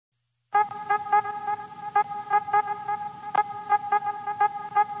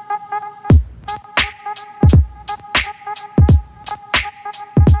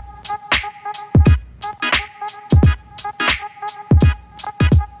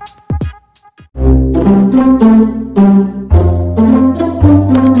Happy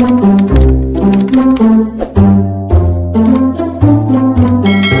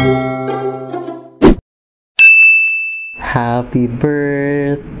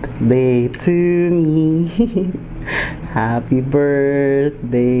birthday to me. Happy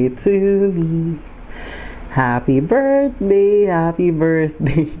birthday to me. Happy birthday, happy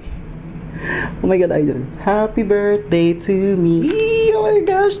birthday. Oh my God, idol. Happy birthday to me. Oh my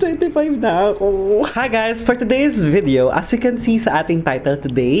gosh, 25 na ako. Hi guys, for today's video, as you can see sa ating title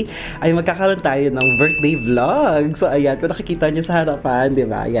today, ay magkakaroon tayo ng birthday vlog. So ayan, kung nakikita nyo sa harapan, di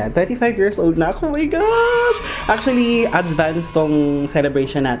ba? Ayan, 25 years old na ako. Oh my gosh! Actually, advanced tong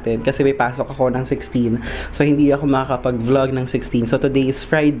celebration natin kasi may pasok ako ng 16. So hindi ako makakapag-vlog ng 16. So today is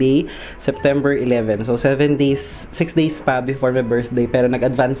Friday, September 11. So 6 days pa before my birthday. Pero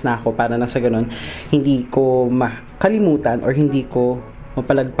nag-advance na ako para na sa ganun, hindi ko makalimutan or hindi ko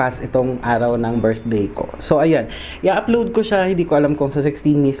mapalagpas itong araw ng birthday ko. So, ayan. I-upload ko siya. Hindi ko alam kung sa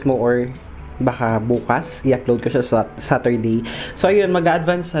 16 mismo or baka bukas. I-upload ko siya sa Saturday. So, ayun.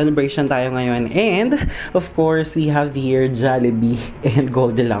 Mag-advance celebration tayo ngayon. And, of course, we have here Jollibee and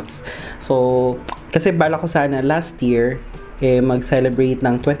Goldilocks. So, kasi bala ko sana last year, mag-celebrate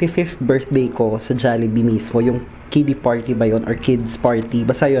ng 25th birthday ko sa Jollibee mismo. Yung kiddie party ba yun? Or kids party?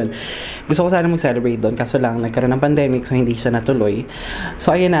 Basta yun. Gusto ko sana mag-celebrate doon. Kaso lang, nagkaroon ng pandemic. So, hindi siya natuloy.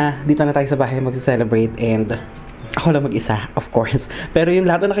 So, ayun na. Dito na tayo sa bahay mag-celebrate. And, ako lang mag-isa, of course. Pero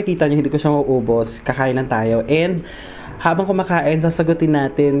yung lahat na nakikita nyo, hindi ko siya mauubos. Kakain lang tayo. And, habang kumakain, sasagutin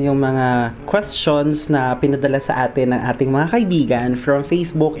natin yung mga questions na pinadala sa atin ng ating mga kaibigan from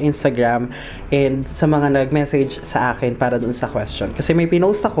Facebook, Instagram, and sa mga nag-message sa akin para dun sa question. Kasi may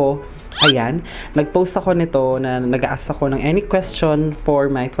pinost ako, ayan, nag-post ako nito na nag-ask ako ng any question for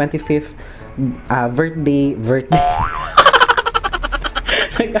my 25th birthday.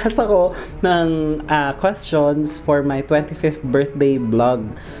 Nag-ask ako ng questions for my 25th birthday vlog.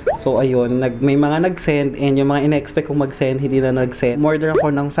 So, ayun, may mga nag-send and yung mga ina-expect kong mag-send, hindi na nag-send. Order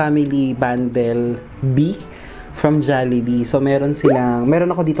ako ng family bundle B from Jollibee. So, meron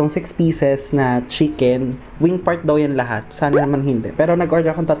ako ditong 6 pieces na chicken. Wing part daw yan lahat. Sana naman hindi. Pero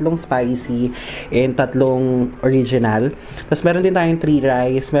nag-order akong 3 spicy and 3 original. Tapos meron din tayong 3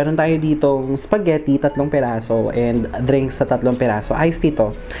 rice. Meron tayo ditong spaghetti, 3 peraso. And drinks sa 3 peraso. Iced tea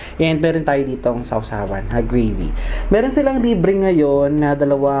to. And meron tayo ditong sausawan, gravy. Meron silang libre ngayon na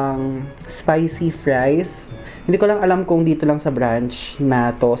 2 spicy fries. Hindi ko lang alam kung dito lang sa branch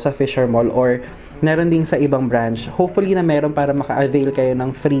na to, sa Fisher Mall, or meron din sa ibang branch. Hopefully na meron para maka-avail kayo ng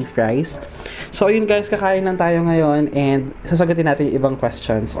free fries. So, ayun guys, kakain lang tayo ngayon and sasagutin natin yung ibang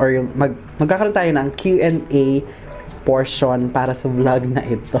questions or yung magkakaroon tayo ng Q&A portion para sa vlog na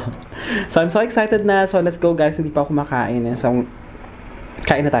ito. So, I'm so excited na. So, let's go guys. Hindi pa ako makain. So,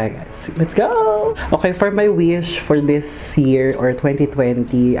 kain na tayo guys. Let's go! Okay, for my wish for this year or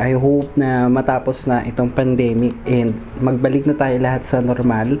 2020, I hope na matapos na itong pandemic and magbalik na tayo lahat sa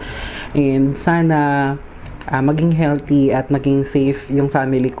normal. And sana maging healthy at maging safe yung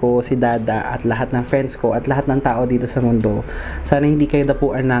family ko, si Dada at lahat ng friends ko at lahat ng tao dito sa mundo. Sana hindi kayo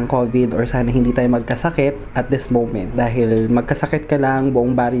dapuan ng COVID or sana hindi tayo magkasakit at this moment dahil magkasakit ka lang,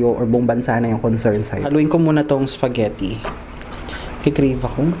 buong baryo or buong bansa na yung concern sa'yo. Haluin ko muna tong spaghetti. Kikrave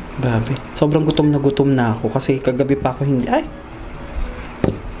ako. Grabe. Sobrang gutom na ako kasi kagabi pa ako hindi... Ay!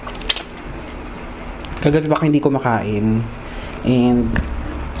 Kagabi pa ako hindi kumakain. And,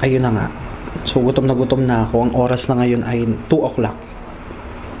 ayun na nga. So, gutom na ako. Ang oras na ngayon ay 2 o'clock.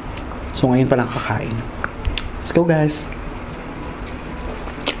 So, ngayon pa lang kakain. Let's go, guys!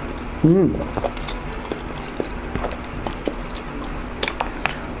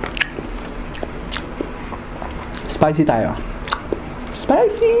 Spicy tayo.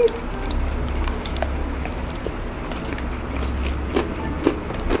 Spicy!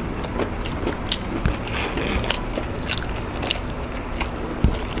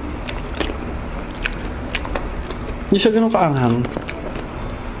 Hindi siya ganun kaanghang.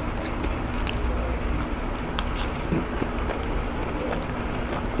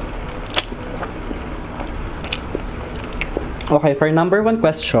 Okay, for number 1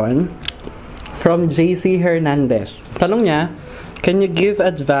 question from JC Hernandez. Tanong niya, can you give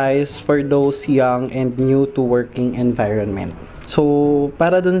advice for those young and new to working environment? So,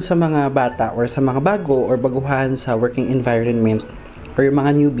 para dun sa mga bata or sa mga bago or baguhan sa working environment or yung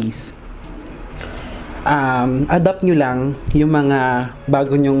mga newbies, adapt nyo lang yung mga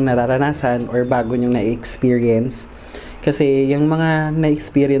bago nyong nararanasan or bago nyong na-experience. Kasi yung mga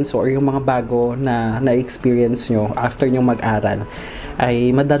na-experience or yung mga bago na na-experience nyo after nyo mag-aral ay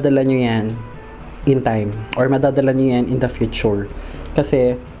madadala nyo yan in time or madadala nyo yan in the future.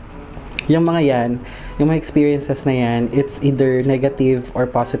 Kasi Yung mga yan, yung mga experiences na yan, it's either negative or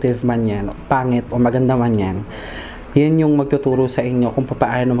positive man yan, pangit o maganda man yan. Yan yung magtuturo sa inyo kung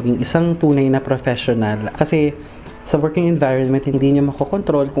paano maging isang tunay na professional. Kasi sa working environment, hindi nyo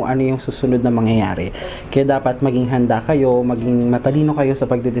makokontrol kung ano yung susunod na mangyayari. Kaya dapat maging handa kayo, maging matalino kayo sa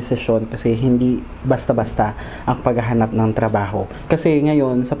pagdedesisyon kasi hindi basta-basta ang paghahanap ng trabaho. Kasi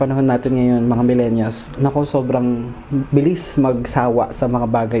ngayon, sa panahon natin ngayon, mga millennials, nako, sobrang bilis magsawa sa mga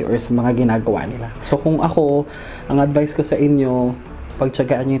bagay or sa mga ginagawa nila. So kung ako, ang advice ko sa inyo,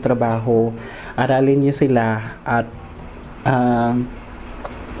 pagtiyagaan nyo yung trabaho, aralin nyo sila at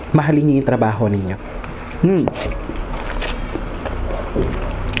mahalin nyo yung trabaho ninyo.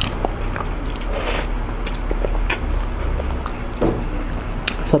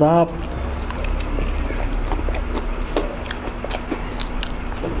 Sarap.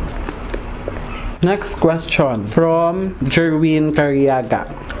 Next question from Jerwin Cariaga.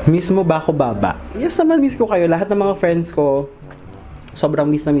 Miss mo ba ako, Baba? Yes naman, miss ko kayo. Lahat ng mga friends ko, sobrang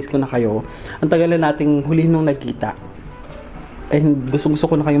miss na miss ko na kayo. Ang tagal na nating huli nung nagkita. And gusto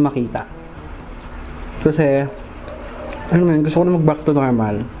ko na kayong makita. Kasi, ano man, gusto ko na mag-back to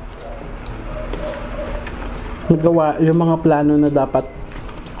normal. Magawa yung mga plano na dapat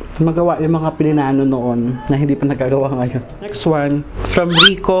magawa yung mga pilinano noon na hindi pa nagagawa ngayon. Next one, from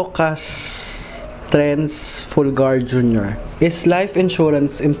Rico Castrens Fulgar Jr. Is life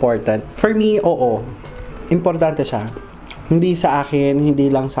insurance important? For me, oo. Importante siya. Hindi sa akin, hindi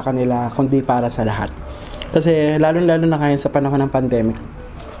lang sa kanila, kundi para sa lahat. Kasi lalo-lalo na ngayon sa panahon ng pandemic,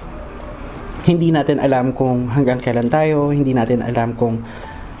 hindi natin alam kung hanggang kailan tayo, hindi natin alam kung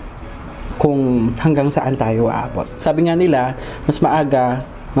hanggang saan tayo aabot. Sabi nga nila, mas maaga,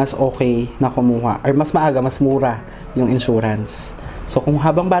 mas okay na kumuha, or mas maaga, mas mura yung insurance. So kung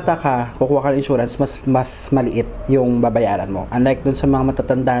habang bata ka, kukuha ka ng insurance, mas maliit yung babayaran mo. Unlike dun sa mga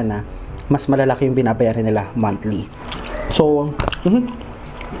matatanda na, mas malalaki yung binabayaran nila monthly. So,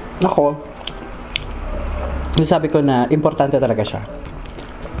 ako, sabi ko na importante talaga siya.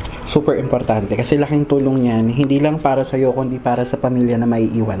 Super importante. Kasi laking tulong yan, hindi lang para sa'yo, kundi para sa pamilya na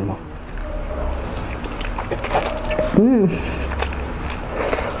maiiwan mo.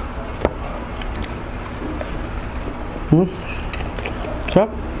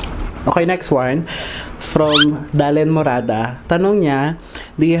 Sarap. Okay, next one. From Dalen Morada. Tanong niya,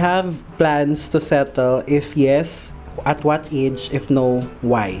 do you have plans to settle? If yes, at what age? If no,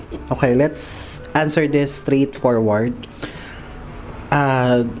 why? Okay, let's answer this straightforward.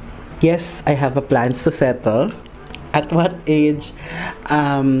 Yes, I have a plans to settle. At what age?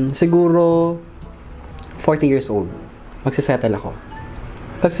 Siguro 40 years old. Magsisettle ako.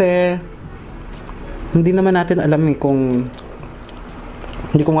 Kasi hindi naman natin alam kung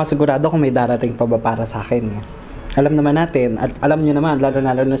hindi ko nga sigurado kung may darating pa ba para sa akin. Alam naman natin, at alam nyo naman,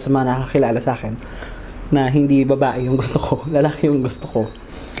 lalo na sa mga nakakilala sa akin, na hindi babae yung gusto ko, lalaki yung gusto ko.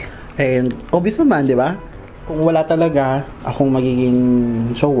 And obvious naman, di ba? Kung wala talaga akong magiging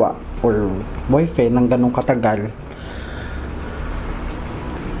jowa or boyfriend ng ganong katagal,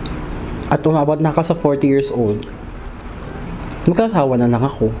 at umabot na ako sa 40 years old, magkasawa na lang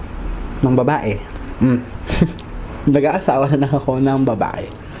ako ng babae. Nag-aasawa na lang ako ng babae.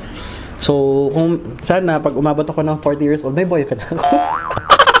 So, kung sana pag umabot ako ng 40 years old, may boyfriend ako.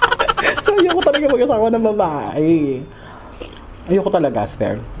 So, ayoko talaga mag-asawa ng babae. Ayoko talaga,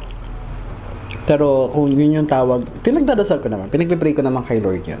 spare. Pero kung yun yung tawag, pinagdadasal ko naman. Pinagpipray ko naman kay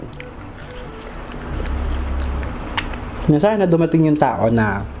Lord yun. Sana dumating yung tao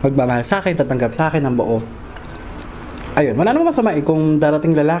na magmamahal sa akin, tatanggap sa akin ng buo. Ayun, wala namang masama kung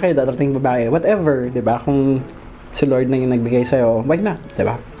darating lalaki, darating babae, whatever, diba? Kung si Lord na yung nagbigay sa'yo, why not,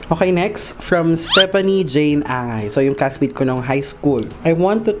 diba? Okay, next, from Stephanie Jane Angay. So, yung classmate ko nung high school. I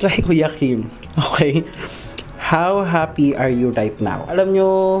want to try Kuya Kim. Okay? How happy are you right now? Alam nyo,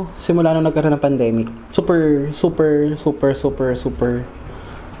 simula nung nagkaroon ng pandemic, super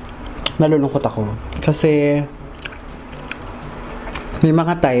nalulungkot ako. Kasi, may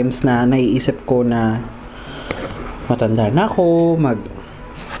mga times na naiisip ko na matanda na ako, mag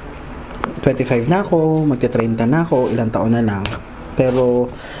 25 na ako, magti-30 na ako, ilang taon na lang. Pero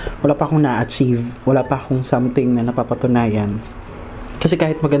wala pa akong na-achieve, wala pa akong something na napapatunayan. Kasi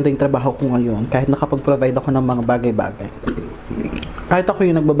kahit maganda yung trabaho ko ngayon, kahit nakapag-provide ako ng mga bagay-bagay, kahit ako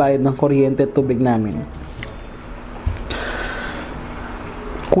yung nagbabayad ng kuryente at tubig namin,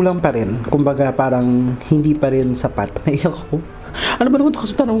 kulang pa rin. Kumbaga parang hindi pa rin sapat. Naiyak ako. Ano ba naman ito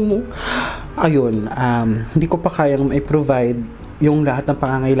kasi tanong mo? Ayun, hindi ko pa kayang i-provide yung lahat ng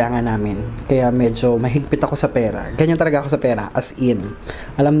pangangailangan namin. Kaya medyo mahigpit ako sa pera. Ganyan talaga ako sa pera. As in,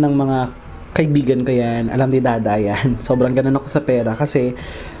 alam ng mga kaibigan ko yan, alam ni Dada yan. Sobrang ganun ako sa pera kasi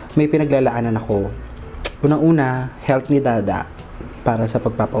may pinaglalaanan ako. Unang-una, health ni Dada para sa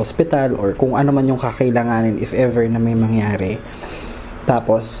pagpapa-hospital or kung ano man yung kakailanganin if ever na may mangyari.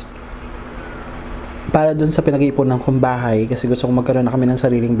 Tapos, para dun sa pinag-iipunan kong bahay kasi gusto kong magkaroon na kami ng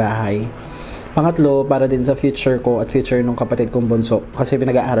sariling bahay. Pangatlo, para din sa future ko at future ng kapatid kong bunso kasi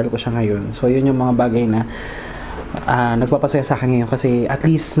pinag-aaral ko siya ngayon. So, yun yung mga bagay na nagpapasaya sa akin ngayon kasi at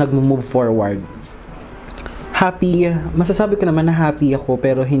least nag-move forward. Happy, masasabi ko naman na happy ako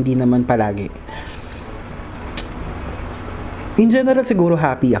pero hindi naman palagi. In general, siguro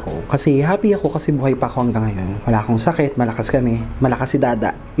happy ako. Kasi buhay pa ako hanggang ngayon. Wala akong sakit, malakas kami. Malakas si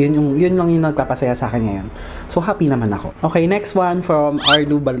Dada. Yun lang yung nagpapasaya sa akin ngayon. So, happy naman ako. Okay, next one from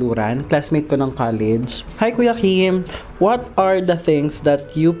Arlu Baluran, classmate ko ng college. Hi, Kuya Kim. What are the things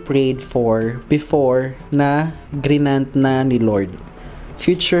that you prayed for before na grinant na ni Lord?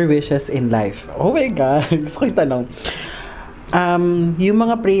 Future wishes in life. Oh my God. Gusto ko yung tanong. Yung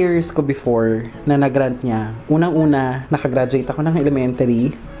mga prayers ko before na nag-grant niya, unang-una, nakagraduate ako ng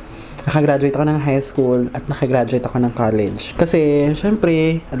elementary, nakagraduate ako ng high school, at nakagraduate ako ng college. Kasi,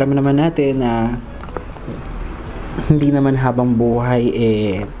 syempre, alam naman natin na hindi naman habang buhay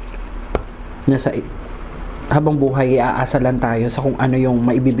habang buhay aasa lang tayo sa kung ano yung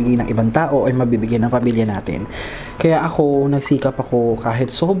maibibigay ng ibang tao o mabibigay ng pamilya natin. Kaya ako, nagsikap ako kahit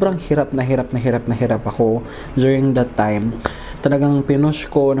sobrang hirap ako during that time. Talagang pinush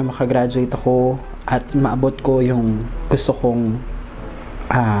ko na makagraduate ako at maabot ko yung gusto kong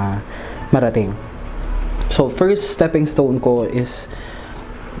marating. So, first stepping stone ko is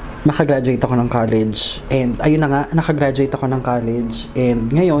makagraduate ako ng college. And ayun na nga, nakagraduate ako ng college. And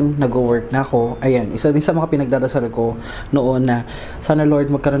ngayon, nag-work na ako. Ayan, isa din sa mga pinagdadasal ko noon na sana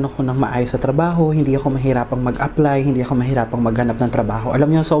Lord, magkaroon ako ng maayos sa trabaho. Hindi ako mahirapang mag-apply. Hindi ako mahirapang maghanap ng trabaho. Alam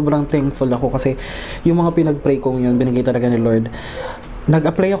niyo, sobrang thankful ako kasi yung mga pinag-pray kong yun, binigay talaga ni Lord.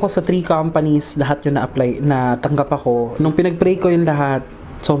 Nag-apply ako sa 3 companies. Lahat yun na-apply, natanggap ako. Nung pinag-pray ko yung lahat,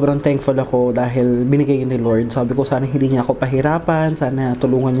 sobrang thankful ako dahil binigay ni Lord. Sabi ko, sana hindi niya ako pahirapan, sana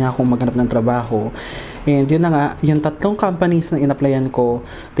tulungan niya akong maghanap ng trabaho. And yun na nga, yung 3 companies na in-applyan ko,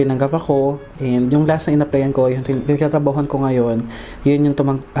 tinanggap ako. And yung last na in-applyan ko, yung trabahoan ko ngayon, yun yung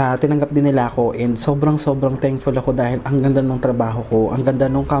tinanggap din nila ako. And sobrang thankful ako dahil ang ganda ng trabaho ko, ang ganda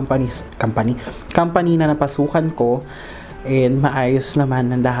ng company na napasukan ko. And maayos naman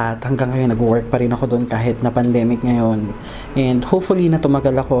ng lahat. Hanggang ngayon nag-work pa rin ako doon kahit na pandemic ngayon. And hopefully na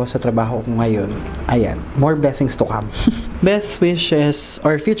tumagal ako sa trabaho ko ngayon. Ayan, more blessings to come. Best wishes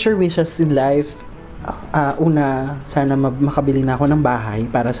or future wishes in life. Una, sana makabili na ako ng bahay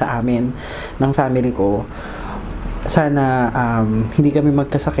para sa amin, ng family ko. Sana hindi kami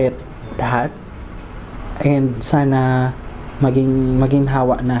magkasakit lahat. And sana maging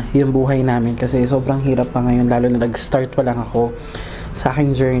hawa na yung buhay namin kasi sobrang hirap pa ngayon, lalo na nag-start pa lang ako sa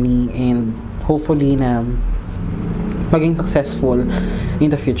aking journey, and hopefully na maging successful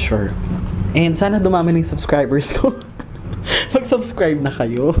in the future. And sana dumami ng subscribers ko. Mag-subscribe na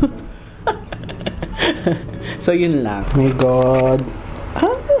kayo. So yun lang. My God.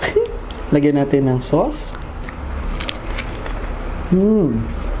 Lagyan natin ng sauce.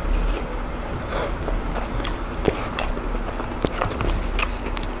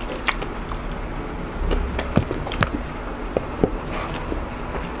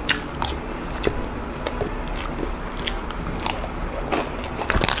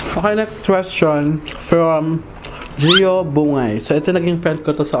 Okay, next question from Gio Bungay. So, ito naging friend ko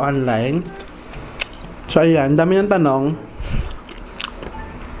to sa online. So, ayan, dami ng tanong.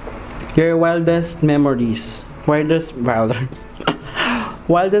 Your wildest memories. Wildest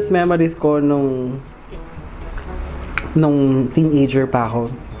memories ko nung teenager pa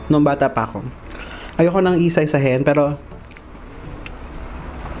ako. Nung bata pa ako. Ayoko nang isa-isahin, pero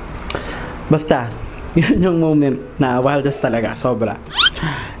basta, yun yung moment na wildest talaga, sobra.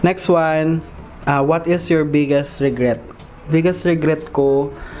 Next one, what is your biggest regret? Biggest regret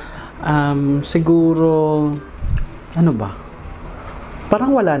ko, siguro, ano ba?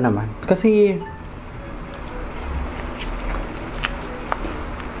 Parang wala naman. Kasi,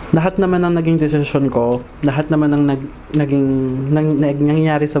 lahat naman ng naging decision ko, lahat naman ng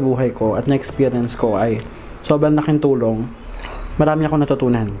nangyayari sa buhay ko at na-experience ko ay sobrang laking tulong. Marami akong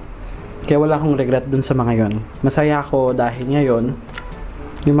natutunan. Kaya wala akong regret dun sa mga yon. Masaya ako dahil ngayon,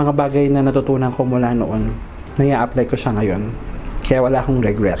 yung mga bagay na natutunan ko mula noon, nai-apply ko siya ngayon. Kaya wala akong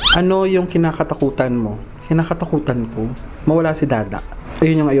regret. Ano yung kinakatakutan mo? Kinakatakutan ko, mawala si Dada.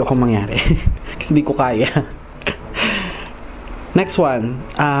 Ayun yung ayokong mangyari. Kasi hindi ko kaya. Next one.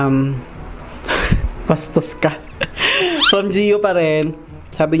 Bastos ka. From Gio pa rin.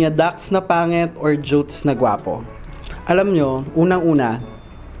 Sabi niya, Dax na pangit or Jutes na gwapo? Alam nyo, unang-una,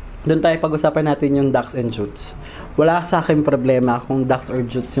 doon tayo pag-usapan natin yung Dax and Jutes. Wala sa akin problema kung Dax or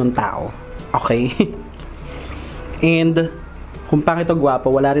Jutes yung tao. Okay? And, kung pangit o gwapo,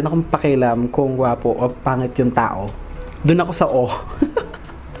 wala rin akong pakialam kung gwapo o pangit yung tao. Doon ako sa O.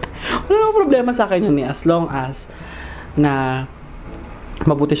 Wala akong problema sa akin yun as long as na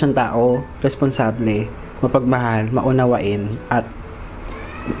mabuti siyang tao, responsable, mapagmahal, maunawain, at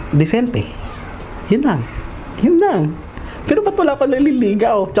disente. Yun lang. Yun lang. Pero ba't wala pa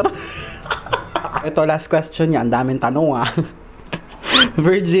naliligaw? Charot. Ito, last question niya. Ang daming tanong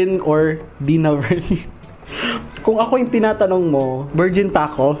Virgin or di na virgin? Kung ako yung tinatanong mo, virgin pa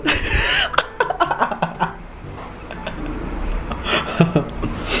ako.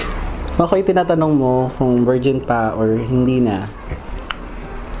 Kung ako yung tinatanong mo kung virgin pa or hindi na,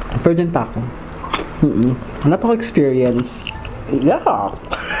 virgin pa ako. Wala pa ako experience. Yeah.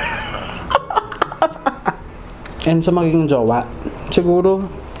 And sa magiging jowa, siguro,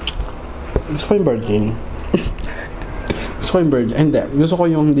 gusto ko yung virgin. Gusto ko yung virgin. Hindi, gusto ko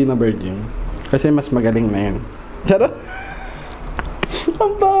yung hindi na virgin. Kasi mas magaling na yun. Charot?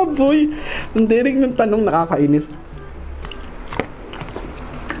 Ang baboy. Ang dirig ng tanong, nakakainis.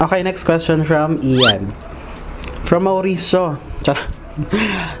 Okay, next question from Ian. From Mauricio. Charot.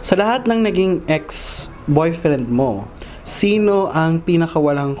 Sa lahat ng naging ex-boyfriend mo, sino ang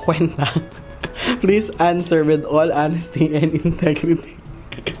pinakawalang kwenta? Please answer with all honesty and integrity.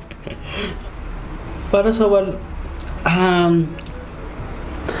 Para sa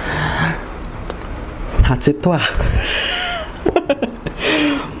hot seat to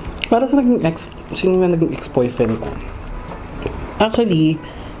Para sa naging sino nga naging ex-boyfriend ko? Actually,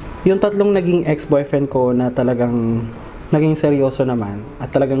 yung tatlong naging ex-boyfriend ko na talagang naging seryoso naman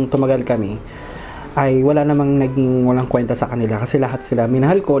at talagang tumagal kami, ay wala namang walang kwenta sa kanila kasi lahat sila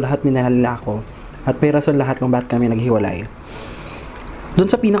minahal ko, lahat minahal nila ako, at may rason lahat kung bakit kami naghiwalay. Doon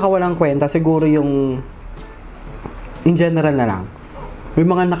sa pinakawalang kwenta, siguro yung in general na lang,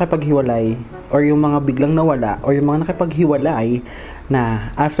 yung mga nakipaghiwalay or yung mga biglang nawala or yung mga nakipaghiwalay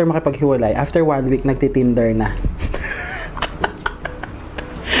na after makipaghiwalay, after 1 week nagti-Tinder na.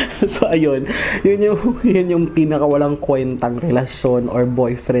 So ayun, yun yung pinakawalang kwentang relasyon or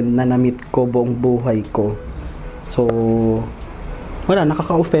boyfriend na na-meet ko buong buhay ko. So wala,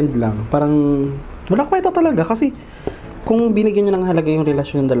 nakaka-offend lang. Parang wala kwenta talaga kasi kung binigyan niya ng halaga yung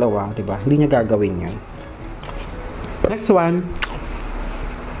relasyon ng dalawa, di ba? Hindi niya gagawin yun. Next one.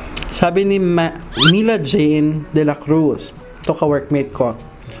 Sabi ni Mila Jane de la Cruz, ito ka-workmate ko.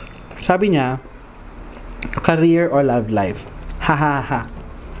 Sabi niya, career or love life? Ha ha ha.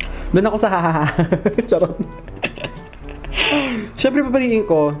 Doon ako sa hahaha. Charot. Siyempre papaliin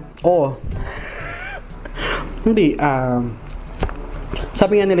ko, hindi,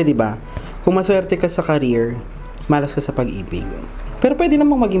 sabi nga nila, diba, kung maswerte ka sa career, malas ka sa pag-ibig. Pero pwede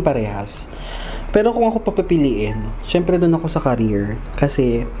namang maging parehas. Pero kung ako papapiliin, siyempre doon ako sa career.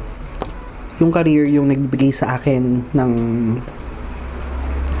 Kasi, yung career yung nagbigay sa akin ng,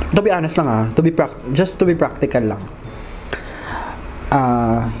 to be honest lang just to be practical lang.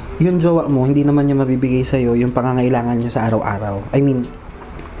 Yung jowa mo, hindi naman niya mabibigay sa'yo yung pangangailangan niya sa araw-araw. I mean,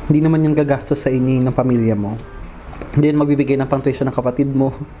 hindi naman yung gagastos sa inyo ng pamilya mo. Hindi yan magbibigay ng pang-tuition ng kapatid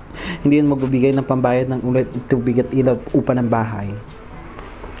mo. Hindi yan magbibigay ng pambayad ng ulit tubig at ilaw upa ng bahay.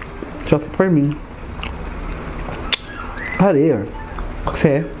 So, for me, career.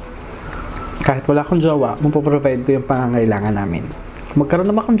 Kasi, kahit wala akong jowa, mapoprovide ko yung pangangailangan namin. Kung magkaroon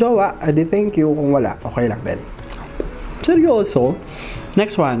naman akong jowa, edi thank you. Kung wala, okay lang din. Seryoso.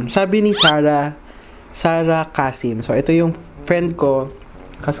 Next one. Sabi ni Sarah Kasim. So, ito yung friend ko,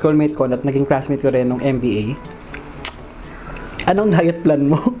 ka-schoolmate ko, at naging classmate ko rin ng MBA. Anong diet plan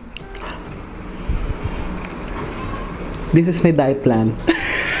mo? This is my diet plan.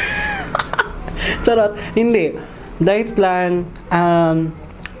 Charot. Hindi. Diet plan,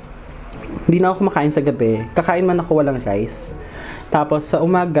 hindi na ako kumakain sa gabi. Kakain man ako walang rice. Tapos, sa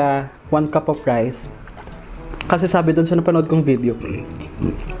umaga, 1 cup of rice. Kasi sabi doon sa napanood kong video,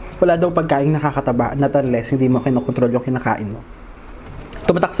 wala daw pagkain nakakataba, not unless hindi mo kinokontrol yung kinakain mo.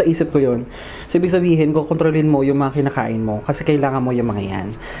 Tumatak sa isip ko yun. So, ibig sabihin, kukontrolin mo yung mga kinakain mo kasi kailangan mo yung mga yan.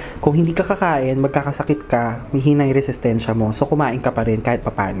 Kung hindi ka kakain, magkakasakit ka, mihina yung resistensya mo, so kumain ka pa rin kahit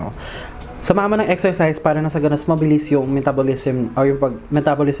papano. Sumama ng exercise para na sa ganun, mabilis yung metabolism or yung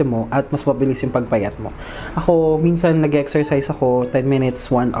metabolism mo at mas mabilis yung pagpayat mo. Ako, minsan nag-exercise ako 10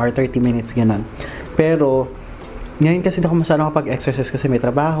 minutes, 1 hour, 30 minutes, ganun. Pero, ngayon kasi hindi ako masyadong kapag-exercise kasi may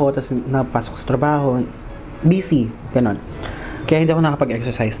trabaho, tapos napasok sa trabaho, busy, ganun. Kaya hindi ako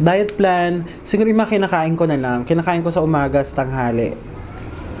nakapag-exercise. Diet plan, siguro yung mga kinakain ko na lang. Kinakain ko sa umaga, sa tanghali.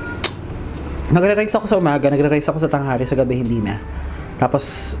 Nagre-rice ako sa umaga, nagre-rice ako sa tanghali, sa gabi hindi na.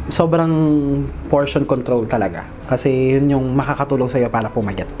 Tapos, sobrang portion control talaga. Kasi yun yung makakatulong sa'yo para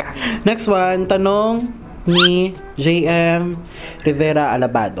pumayat ka. Next one, tanong ni JM Rivera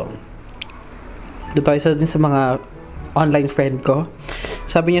Alabado. Dito isa din sa mga online friend ko.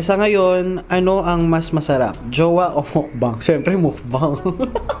 Sabi niya, sa ngayon, ano ang mas masarap? Jowa o mukbang? Siyempre, mukbang.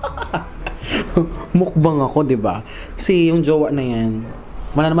 Mukbang ako, diba? Kasi yung jowa na yan,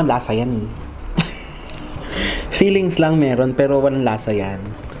 wala naman lasa yan eh. Feelings lang meron, pero walang lasa yan.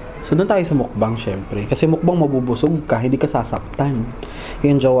 So, doon tayo sa mukbang, syempre. Kasi mukbang mabubusog ka, hindi ka sasaktan.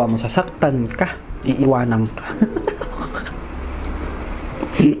 Yung jowa mo, sasaktan ka, iiwanan ka.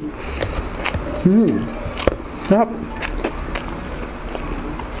 Sarap.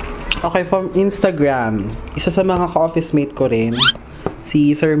 Okay, from Instagram, isa sa mga ka-office mate ko rin,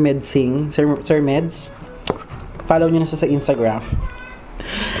 si Sir Medsing, Sir Meds. Follow niyo na siya sa Instagram.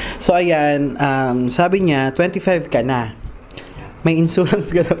 So, ayan, sabi niya, 25 ka na. May insurance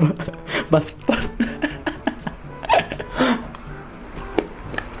ka na ba? Bastos.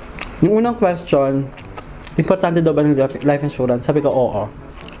 Yung unang question, importante daw ba ng life insurance? Sabi ko, oo.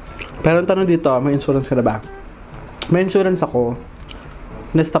 Pero ang tanong dito, may insurance ka na ba? May insurance ako.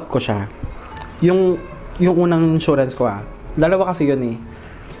 Na-stop ko siya. Yung unang insurance ko dalawa kasi yun eh.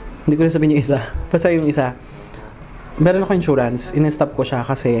 Hindi ko na sabihin yung isa. Basta yung isa. Meron ako insurance, in-stop ko siya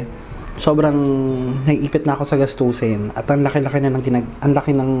kasi sobrang naiipit na ako sa gastusin at ang laki-laki na ang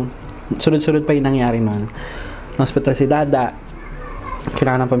laki ng sunod-sunod pa yung nangyari nun. Hospital si Dada,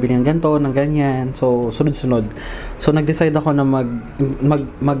 kailangan ng pambili ng ganito, ng ganyan, so sunod-sunod. So nag-decide ako na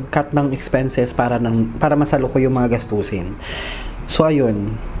mag-cut ng expenses para masalo ko yung mga gastusin. So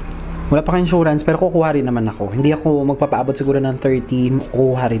ayun, wala pa kang insurance pero kukuha rin naman ako. Hindi ako magpapaabot siguro ng 30,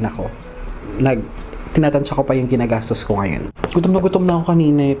 kukuha rin ako. Tinatansya ko pa yung ginagastos ko ngayon. Gutom na ako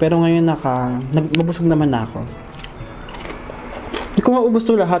kanina eh. Pero ngayon nabusog naman na ako. Hindi ko maubos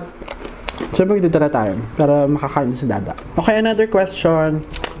to lahat. Siyempre magdadala tayo para makakain sa Dada. Okay, another question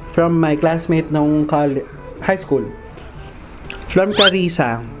from my classmate nung high school. From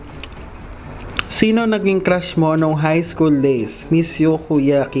Carissa. Sino naging crush mo nung high school days? Miss you,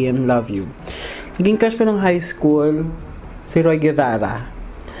 Kuya Kim, love you. Naging crush ko nung high school, si Roy Guevara.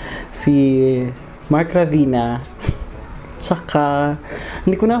 Si Mark Ravina, tsaka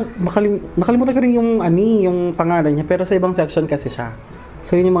hindi ko na nakalimutan ko rin yung pangalan niya, pero sa ibang section kasi siya.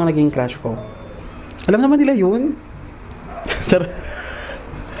 So yun yung mga naging crush ko. Alam naman nila yun.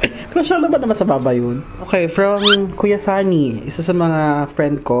 Crush lang naman sa baba yun. Okay, from Kuya Sani, isa sa mga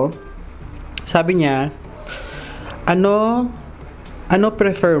friend ko. Sabi niya, ano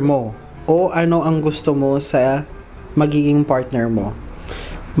prefer mo? O ano ang gusto mo sa magiging partner mo?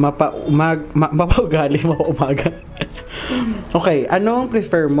 Mapaugali mo umaga. Okay, ano ang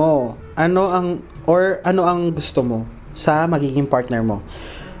prefer mo? Ano ang gusto mo sa magiging partner mo?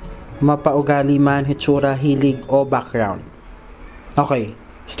 Mapaugali man, hitsura, hilig, o background? Okay,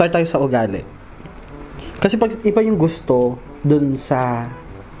 start tayo sa ugali. Kasi pag iba yung gusto dun sa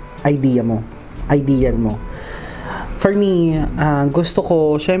ideal mo. For me, gusto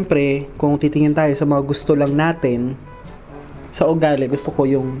ko, syempre, kung titingin tayo sa mga gusto lang natin, sa ugali, gusto ko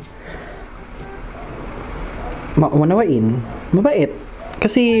yung maunawain, mabait.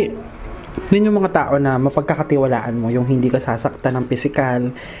 Kasi, yun yung mga tao na mapagkakatiwalaan mo, yung hindi ka sasaktan ng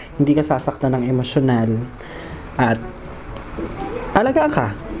physical, hindi ka sasaktan ng emosyonal, at alagaan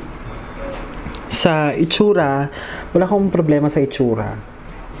ka. Sa itsura, wala akong problema sa itsura.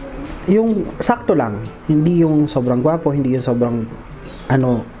 Yung sakto lang, hindi yung sobrang gwapo, hindi yung sobrang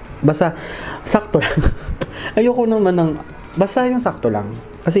basta sakto lang. Ayoko naman ng basta yung sakto lang.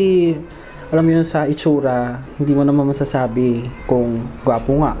 Kasi, alam mo yun, sa itsura, hindi mo naman masasabi kung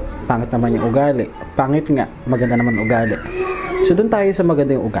gwapo nga, pangit naman yung ugali. Pangit nga, maganda naman ugali. So, doon tayo sa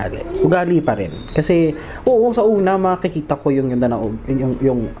maganda yung ugali. Ugali pa rin. Kasi, oo, sa una, makikita ko yung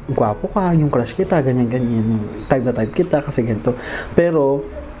gwapo ka, yung crush kita, ganyan-ganyan, type na type kita, kasi ganito. Pero,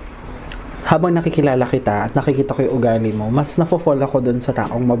 habang nakikilala kita at nakikita ko yung ugali mo, mas nafo-fall ako doon sa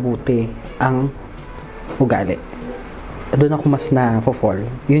taong mabuti ang ugali. Doon ako mas na-fall.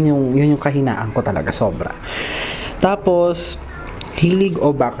 Yun yung kahinaan ko talaga, sobra. Tapos, hilig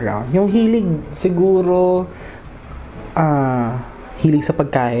o background. Yung hilig, siguro, hilig sa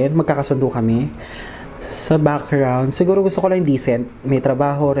pagkain, magkakasundo kami. Sa background, siguro gusto ko lang decent, may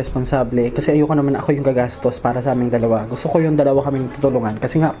trabaho, responsable, kasi ayoko naman ako yung gagastos para sa aming dalawa. Gusto ko yung dalawa kaming tutulungan,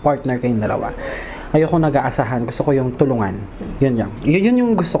 kasi nga partner kayong dalawa. Ayoko nag-aasahan, gusto ko yung tulungan. Yun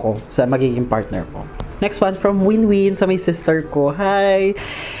yung gusto ko sa magiging partner ko. Next one from Winwin sa may sister ko. Hi!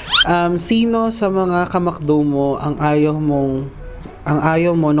 Sino sa mga kamakdo mo ang ayaw mong ang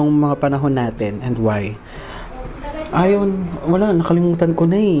ayaw mo nung mga panahon natin and why? Wala, nakalimutan ko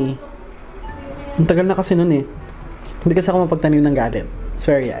na eh. Ang tagal na kasi nun eh. Hindi kasi ako mapagtanim ng galit.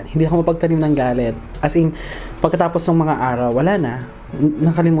 Swear yan. Hindi ako mapagtanim ng galit. As in, pagkatapos ng mga araw, wala na.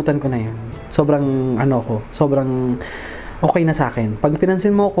 Nakalimutan ko na yun. Sobrang, sobrang okay na sa akin. Pag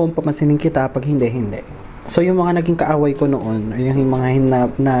pinansin mo ako, papansinin kita. Pag hindi, hindi. So, yung mga naging kaaway ko noon, yung mga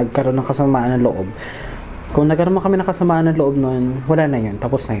nagkaroon ng kasamaan ng loob, kung nagkaroon kami ng kasamaan ng loob noon, wala na yun.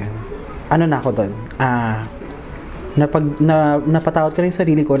 Tapos na yun. Ano na ako doon? Napatawad ko rin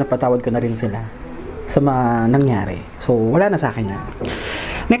sarili ko, napatawad ko na rin sila sa mga nangyari. So, wala na sa akin yan.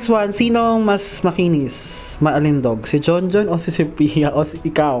 Next one, sinong mas makinis, maalindog? Si John o si Sophia o si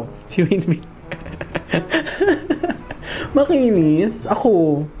ikaw? Si Winwin. Makinis?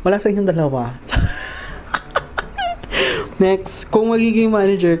 Ako. Wala sa inyong dalawa. Next, kung magiging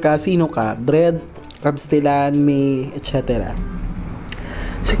manager ka, sino ka? Dred, Abstilan, May, etc.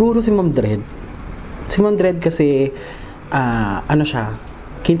 Siguro si Ma'am Dred. Si Ma'am Dred kasi, siya,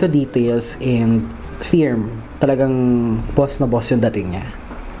 keen to details and firm. Talagang boss na boss yung dating niya.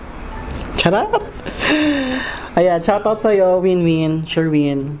 Charot! Ayan, shoutout sa'yo, Winwin,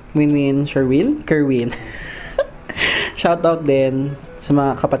 Sherwin, Winwin, Sherwin, Kerwin. Shoutout din sa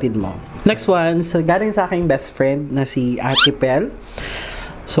mga kapatid mo. Next one, galing sa aking best friend na si Ate Pel.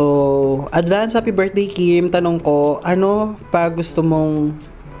 So, advance happy birthday, Kim. Tanong ko, ano pa gusto mong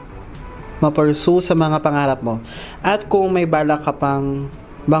ma-pursue sa mga pangarap mo? At kung may balak ka pang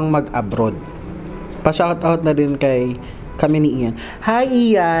bang mag-abroad? Pa-shoutout na din kay kami ni Ian. Hi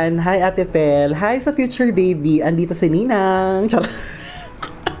Ian! Hi Ate Pel! Hi sa future baby! Andito si Ninang!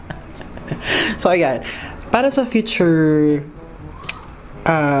 So, ayan. Para sa future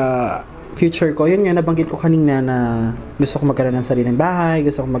ko, yun nga, nabanggit ko kanina na gusto ko magkaroon ng sariling bahay,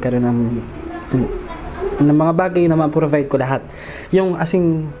 gusto ko magkaroon ng mga bagay na ma-provide ko lahat. Yung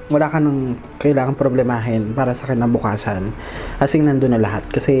asing wala ka nang kailangan problemahin para sa kinabukasan. Asing nandun na lahat.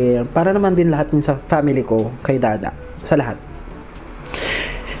 Kasi para naman din lahat yun sa family ko, kay Dada. Sa lahat.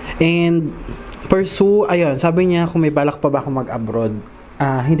 And pursue, ayun, sabi niya kung may balak pa ba ako mag-abroad.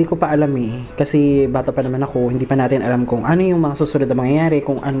 Hindi ko pa alam eh. Kasi bata pa naman ako, hindi pa natin alam kung ano yung mga susunod na mangyayari,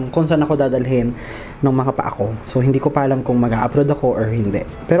 kung saan ako dadalhin ng mga pa ako. So, hindi ko pa alam kung mag-upload ako or hindi.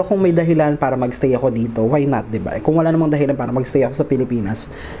 Pero kung may dahilan para magstay ako dito, why not, diba? Kung wala namang dahilan para magstay ako sa Pilipinas,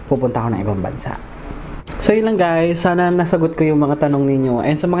 pupunta ako ng ibang bansa. So, yun lang guys. Sana nasagot ko yung mga tanong ninyo.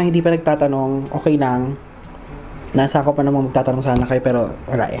 And sa mga hindi pa nagtatanong, okay lang. Nasa ako pa namang magtatanong sana kayo, pero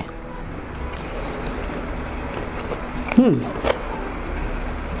wala eh.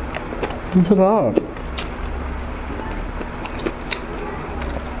 Ang sarap.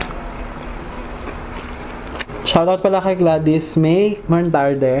 Shoutout pala kay Gladys May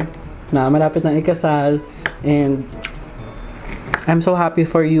Martarde na malapit ng ikasal. And I'm so happy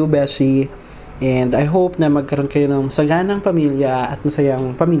for you, Beshi. And I hope na magkaroon kayo ng saganang pamilya at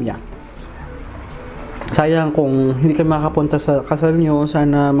masayang pamilya. Sayang kung hindi kayo makapunta sa kasal nyo.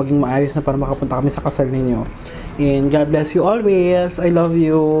 Sana maging maayos na para makapunta kami sa kasal ninyo. And God bless you always. I love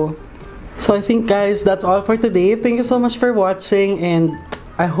you. So I think guys, that's all for today. Thank you so much for watching and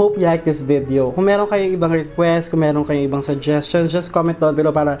I hope you like this video. Kung meron kayong ibang request, kung meron kayong ibang suggestions, just comment down below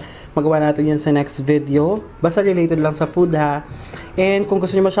para magawa natin yan sa next video. Basta related lang sa food ha. And kung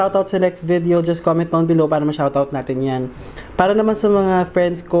gusto niyo ma-shoutout sa next video, just comment down below para ma-shoutout natin yan. Para naman sa mga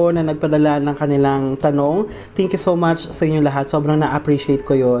friends ko na nagpadala ng kanilang tanong, thank you so much sa inyo lahat. Sobrang na-appreciate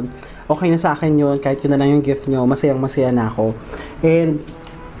ko yon. Okay na sa akin yun, kahit yun na lang yung gift nyo, masayang-masaya na ako. And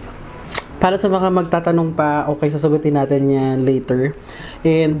para sa mga magtatanong pa, okay, sasagutin natin yan later.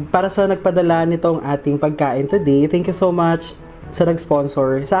 And para sa nagpadala nitong ating pagkain today, thank you so much sa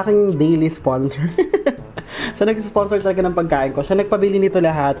nag-sponsor, sa aking daily sponsor. So, nag-sponsor talaga ng pagkain ko. Siya nagpabili nito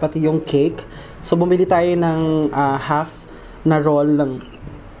lahat, pati yung cake. So, bumili tayo ng half na roll ng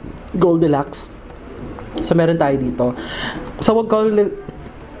Goldilocks. So, meron tayo dito. So,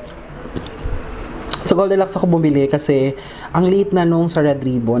 sa Goldilocks ako bumili kasi ang liit na nung sa Red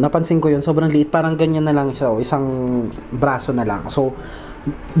Ribbon. Napansin ko yun, sobrang liit. Parang ganyan na lang siya. Isang braso na lang. So,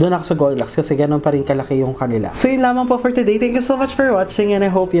 doon ako sa Goldilocks kasi ganun pa rin kalaki yung kanila. So, yun lamang po for today. Thank you so much for watching and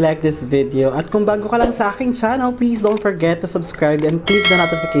I hope you like this video. At kung bago ka lang sa aking channel, please don't forget to subscribe and click the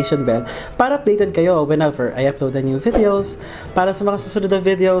notification bell para updated kayo whenever I upload the new videos. Para sa mga susunod na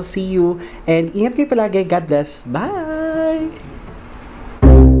videos, see you and ingat kayo palagi. God bless. Bye!